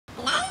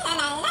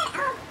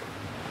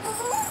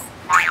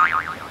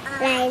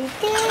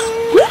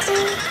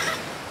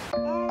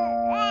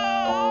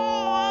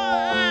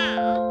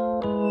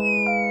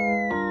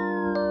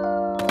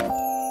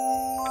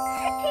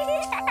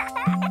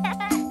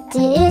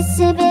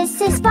itsy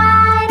bitsy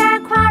spider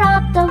crawled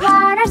up the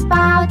water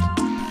spout.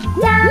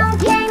 Down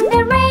came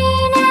the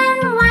rain and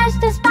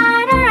washed the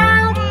spider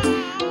out.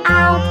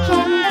 Out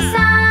came the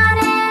sun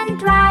and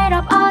dried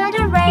up all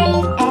the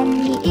rain. And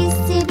the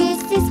itsy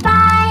bitsy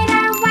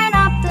spider went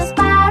up the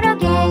spout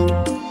again.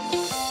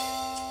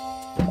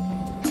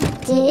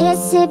 The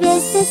itsy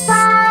bitsy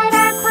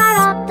spider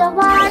crawled up the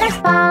water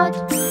spout.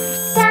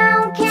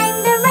 Down came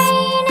the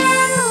rain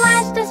and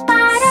washed the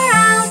spider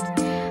out.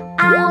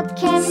 Out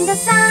came the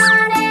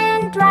sun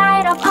and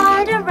dried up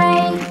all the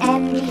rain.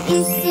 And the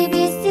itsy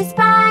bitsy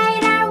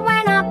spider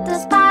went up the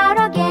spout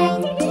again.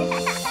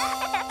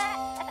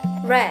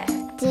 Red.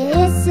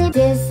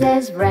 This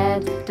is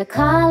red, the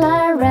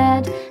color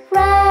red.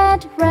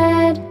 Red,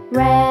 red,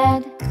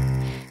 red.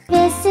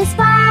 Bitsy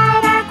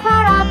spider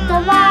crawled up the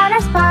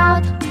water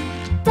spout.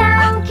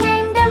 Down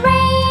came the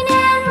rain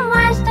and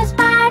washed the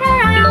spider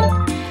out.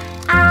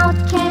 Out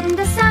came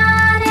the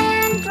sun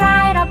and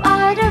dried up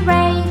all the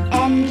rain.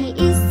 And the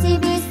itsy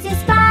bitsy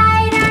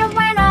spider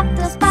went up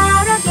the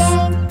spout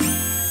again.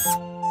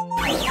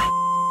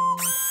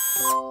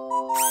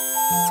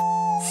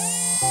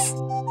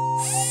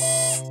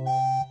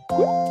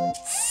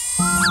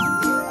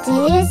 The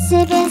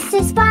itsy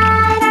bitsy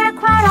spider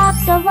crawled up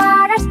the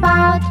water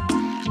spout.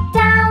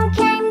 Down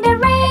came the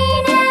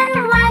rain and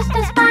washed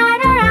the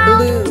spider out.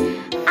 Blue.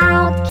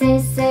 Out,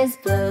 this is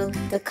blue,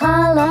 the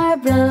color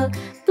blue.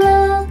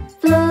 Blue,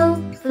 blue,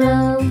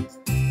 blue.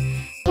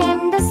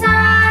 Came the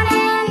sun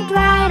and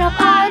dried up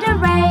all the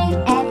rain.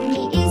 And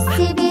the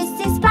itsy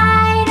bitsy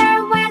spider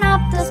went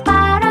up the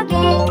spout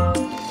again.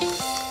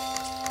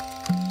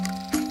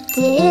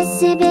 The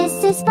itsy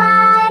bitsy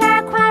spider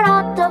crawled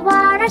up the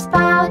water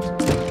spout.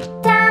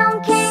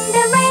 Down came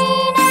the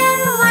rain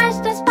and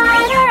washed the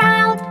spider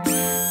out.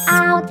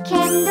 Out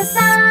came the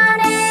sun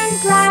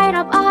and dried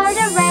up all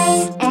the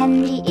rain.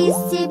 And the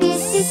itsy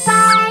bitsy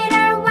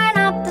spider went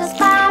up the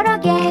spout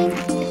again.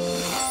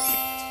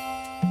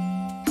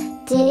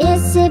 The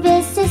itsy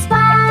bitsy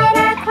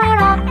spider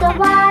crawled up the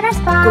water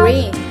spout.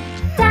 Green.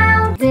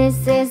 Down,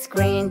 this is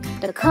green,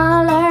 the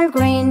color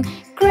green.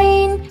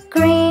 Green,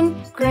 green,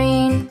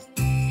 green.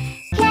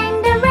 Came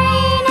the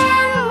rain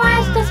and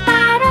washed the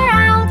spider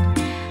out.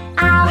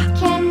 Out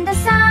came the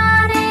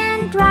sun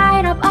and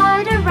dried up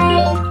all the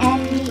rain.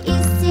 And the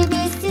itsy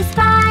bitsy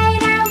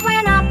spider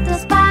went up the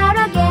spout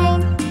again.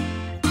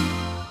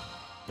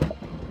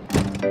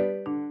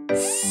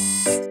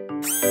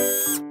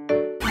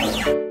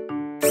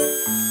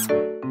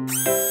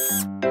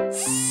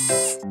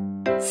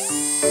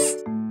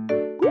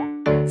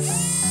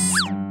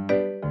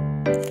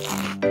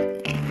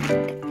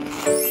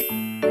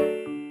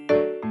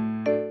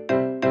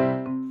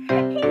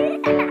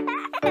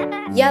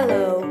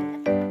 Yellow.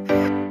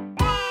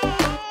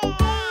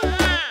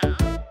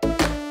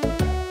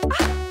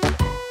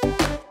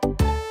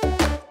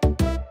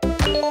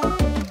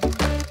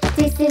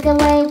 This is the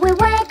way we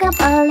wake up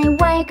early,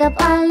 wake up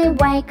early,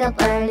 wake up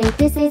early.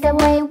 This is the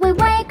way we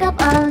wake up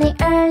early,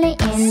 early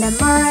in the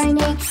morning.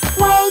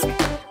 Wake,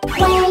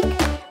 wake,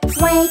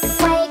 wake,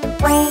 wake,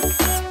 wake.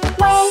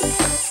 Wake,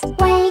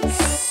 wake,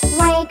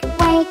 wake,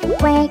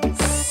 wake, wake.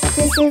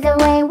 This is the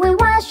way we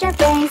wash your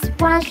face,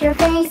 wash your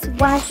face,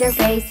 wash your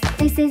face.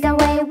 This is the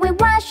way we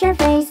wash your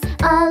face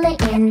early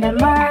in the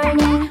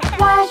morning.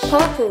 Wash,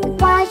 Purple.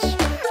 wash.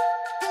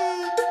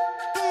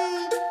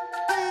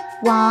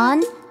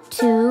 1,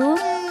 2,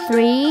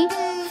 3,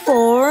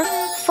 4,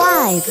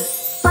 5.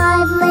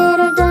 5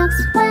 little ducks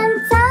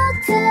went out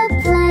to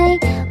play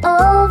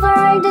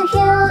over the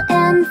hill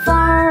and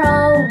far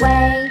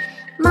away.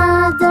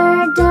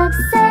 Mother duck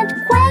said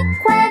quack,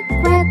 quack,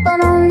 quack, but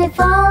only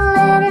 4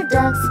 little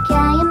ducks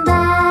came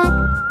back.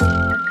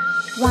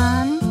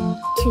 1,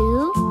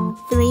 2,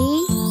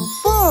 3,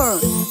 4.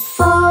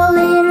 4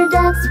 little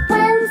ducks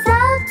went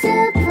out to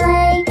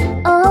play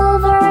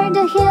over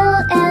the hill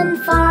and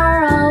far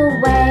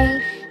away.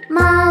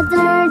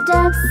 Mother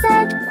duck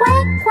said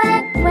quack,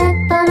 quack, quack,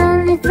 but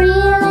only 3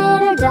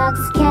 little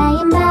ducks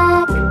came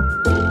back.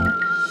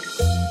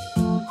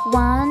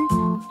 1,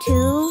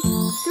 2,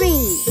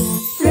 3.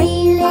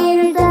 3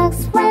 little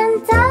ducks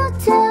went out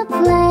to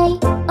play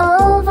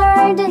over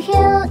the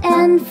hill and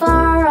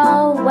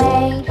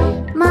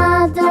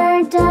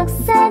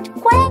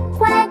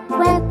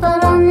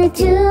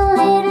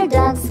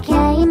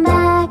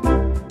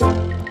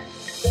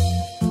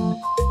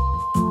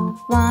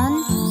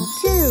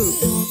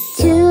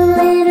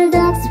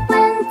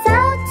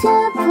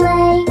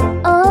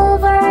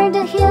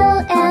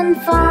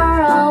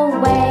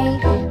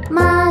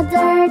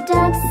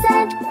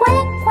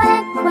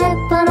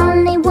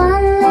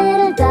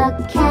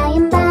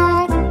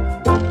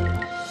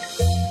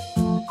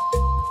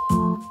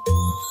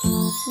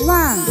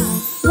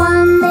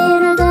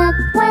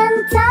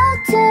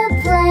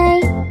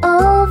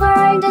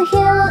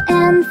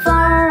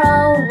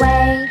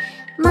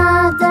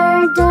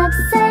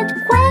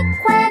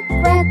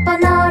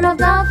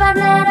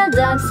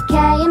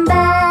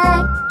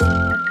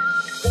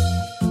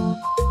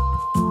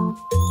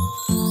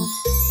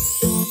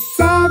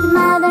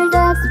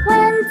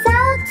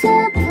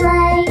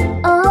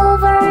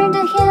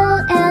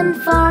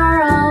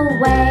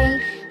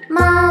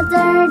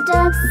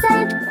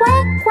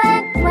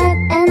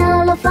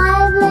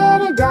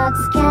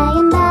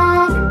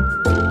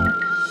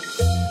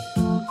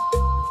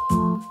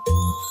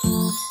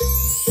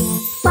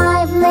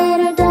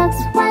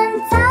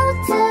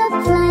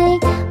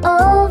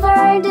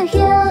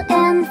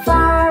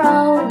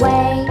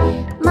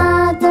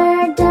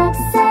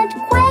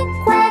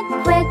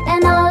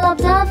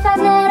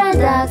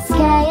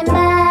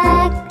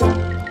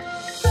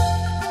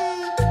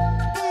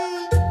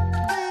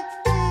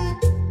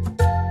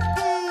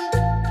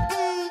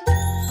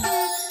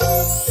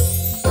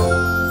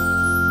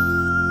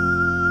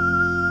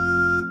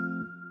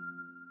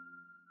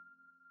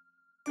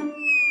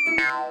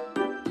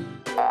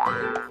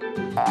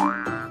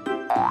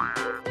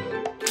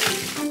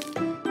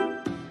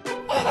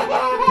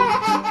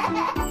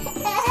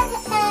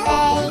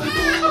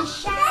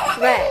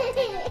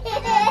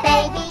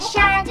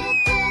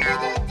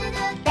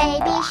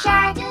Baby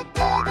shark,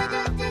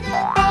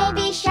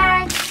 baby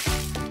shark.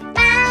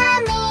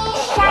 Mommy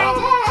shark,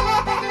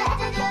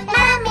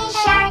 mommy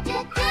shark.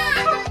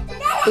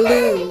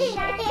 Blue.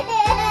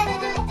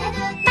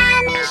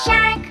 Mommy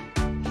shark,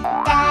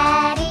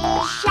 daddy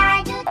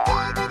shark,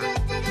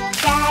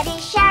 daddy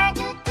shark,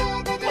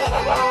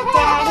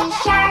 daddy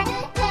shark,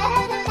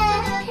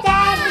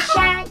 daddy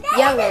shark.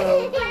 Yellow.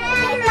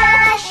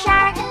 Grandma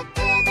shark,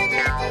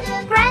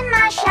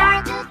 grandma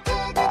shark,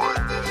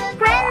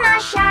 grandma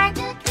shark,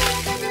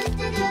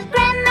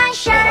 grandma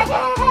shark,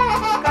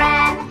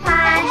 grandpa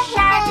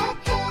shark.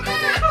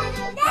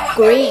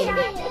 Green.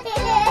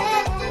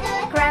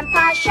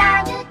 Grandpa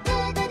shark,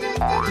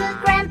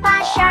 grandpa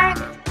shark.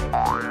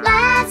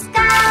 Let's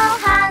go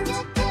hunt,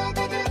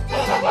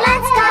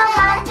 let's go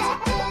hunt,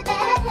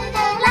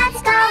 let's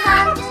go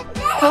hunt,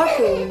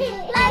 Purple.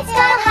 let's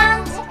go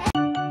hunt.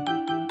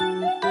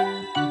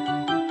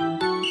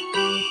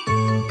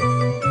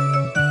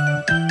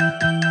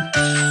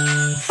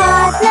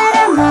 Five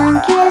little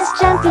monkeys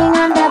jumping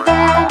on the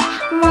bed.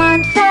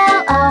 One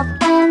fell off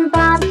and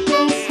bumped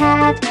his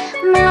head.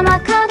 Mama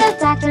called the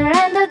doctor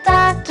and the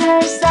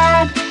doctor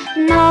said,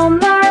 no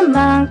more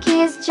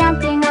monkeys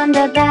jumping on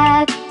the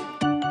bed.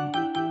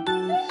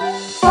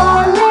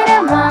 Four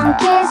little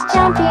monkeys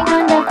jumping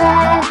on the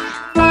bed.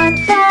 One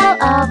fell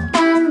off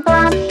and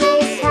bumped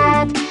his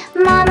head.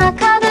 Mama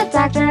called the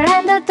doctor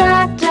and the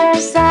doctor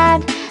said,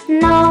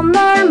 no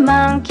more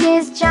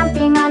monkeys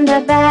jumping on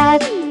the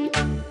bed.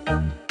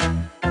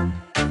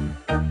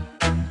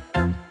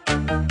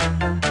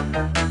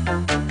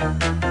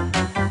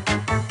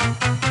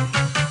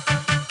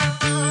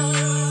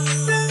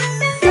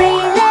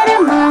 Three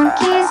little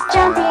monkeys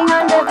jumping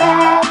on the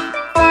bed.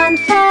 One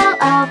fell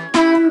off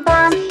and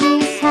bumped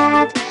his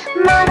head.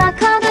 Mama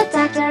called the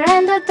doctor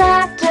and the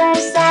doctor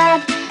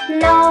said,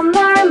 no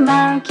more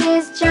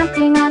monkeys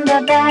jumping on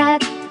the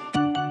bed.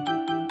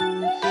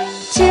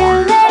 Two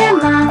little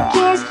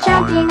monkeys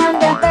jumping on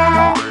the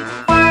bed.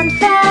 One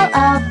fell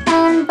off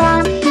and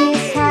bumped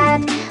his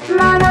head.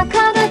 Mama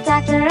called the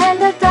doctor and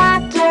the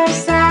doctor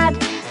said,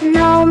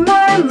 no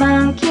more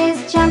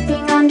monkeys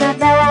jumping on the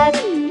bed.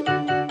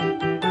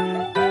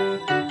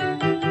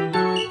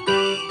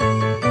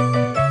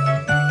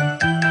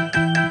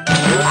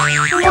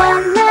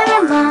 One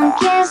little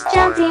monkey's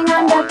jumping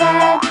on the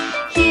bed.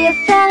 He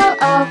fell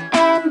off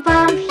and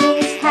bumped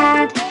his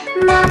head.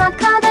 Mama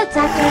called the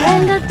doctor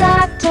and the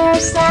doctor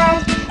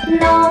said,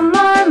 no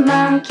more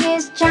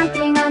monkeys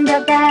jumping on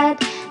the bed.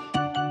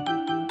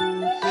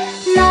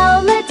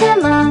 No little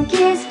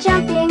monkeys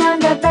jumping on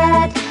the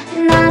bed.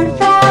 None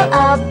fell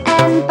off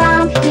and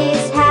bumped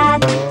his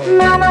head.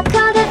 Mama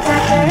called the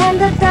doctor and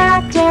the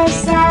doctor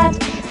said,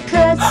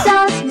 put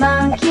those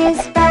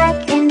monkeys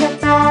back in the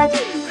bed.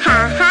 Ha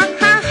ha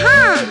ha ha!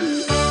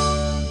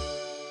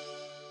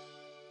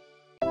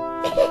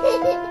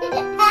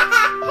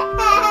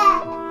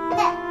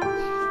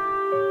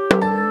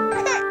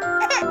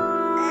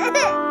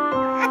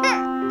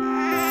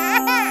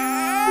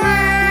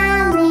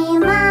 Mommy,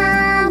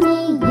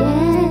 mommy,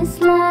 yes,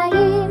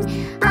 slime.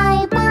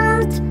 I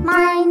bumped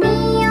my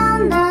knee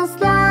on the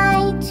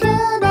slide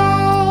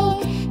today.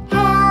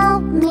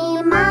 Help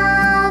me,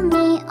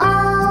 mommy,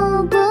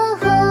 oh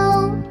boo-hoo.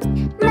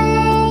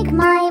 Make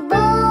my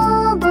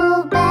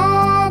boo-boo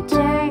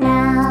better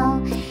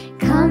now.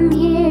 Come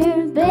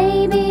here,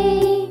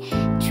 baby,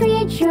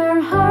 treat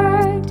your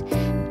heart.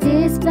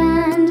 This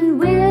band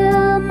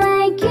will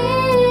make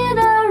it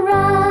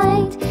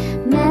alright.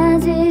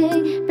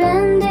 Magic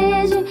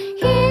bandage,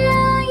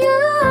 here you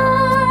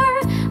are.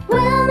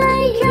 We'll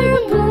make your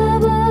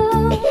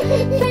boo-boo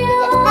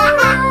feel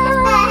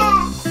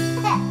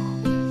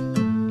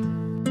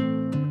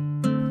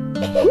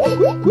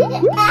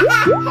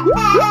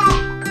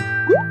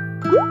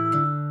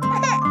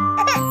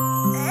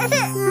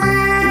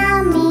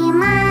Mommy,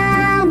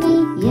 mommy,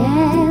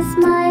 yes,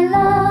 my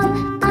love.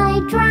 I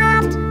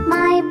dropped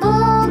my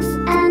books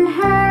and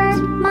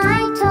hurt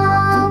my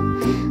toe.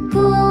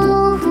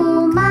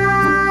 Hoo-hoo,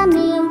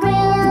 mommy,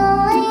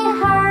 really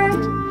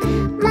hurt.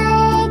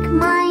 Make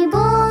my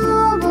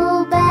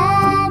boo-boo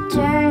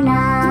better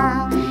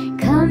now.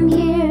 Come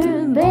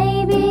here,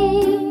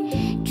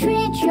 baby,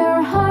 treat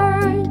your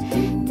heart.